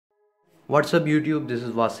What's up YouTube, this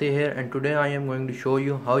is Vase here, and today I am going to show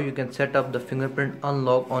you how you can set up the fingerprint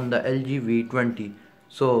unlock on the LG V20.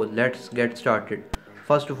 So let's get started.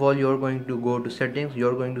 First of all, you're going to go to settings,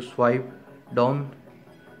 you're going to swipe down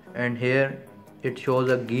and here it shows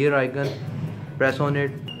a gear icon. Press on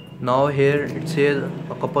it. Now here it says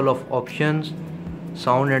a couple of options: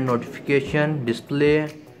 sound and notification,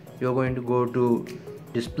 display. You're going to go to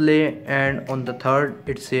display, and on the third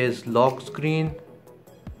it says lock screen.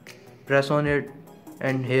 Press on it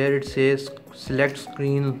and here it says select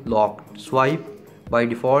screen lock. Swipe by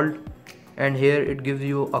default and here it gives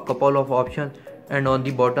you a couple of options, and on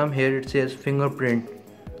the bottom here it says fingerprint.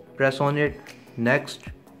 Press on it, next,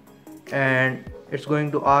 and it's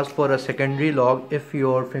going to ask for a secondary lock if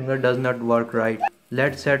your finger does not work right.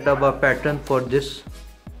 Let's set up a pattern for this.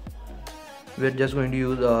 We're just going to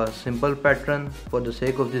use a simple pattern for the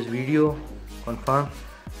sake of this video. Confirm,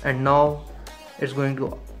 and now it's going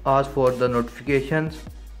to ask for the notifications,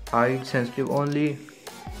 hide sensitive only,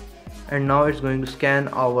 and now it's going to scan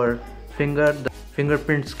our finger. The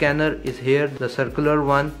fingerprint scanner is here, the circular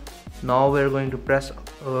one. Now we're going to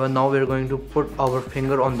put our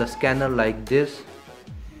finger on the scanner like this,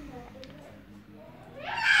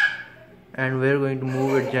 and we're going to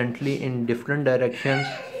move it gently in different directions,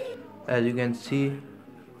 as you can see,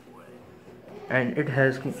 and it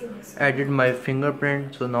has added my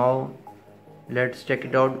fingerprint. So now let's check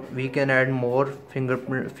it out. We can add more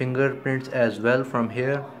fingerprints as well from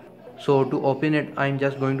here. So to open it, I'm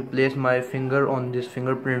just going to place my finger on this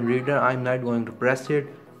fingerprint reader. I'm not going to press it,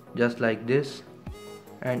 just like this,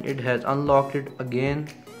 and it has unlocked it again.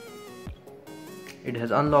 It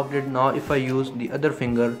has unlocked it. Now if I use the other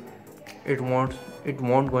finger, it won't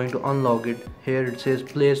going to unlock it. Here it says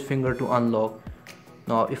place finger to unlock.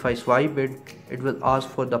 Now if I swipe it, it will ask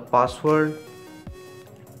for the password.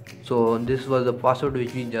 So this was the password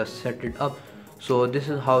which we just set it up. So this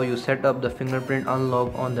is how you set up the fingerprint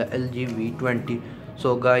unlock on the LG V20.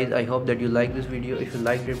 So guys, I hope that you like this video. If you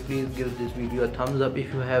liked it, please give this video a thumbs up.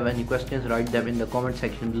 If you have any questions, write them in the comment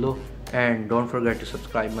section below, and don't forget to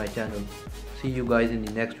subscribe my channel. See you guys in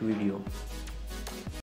the next video.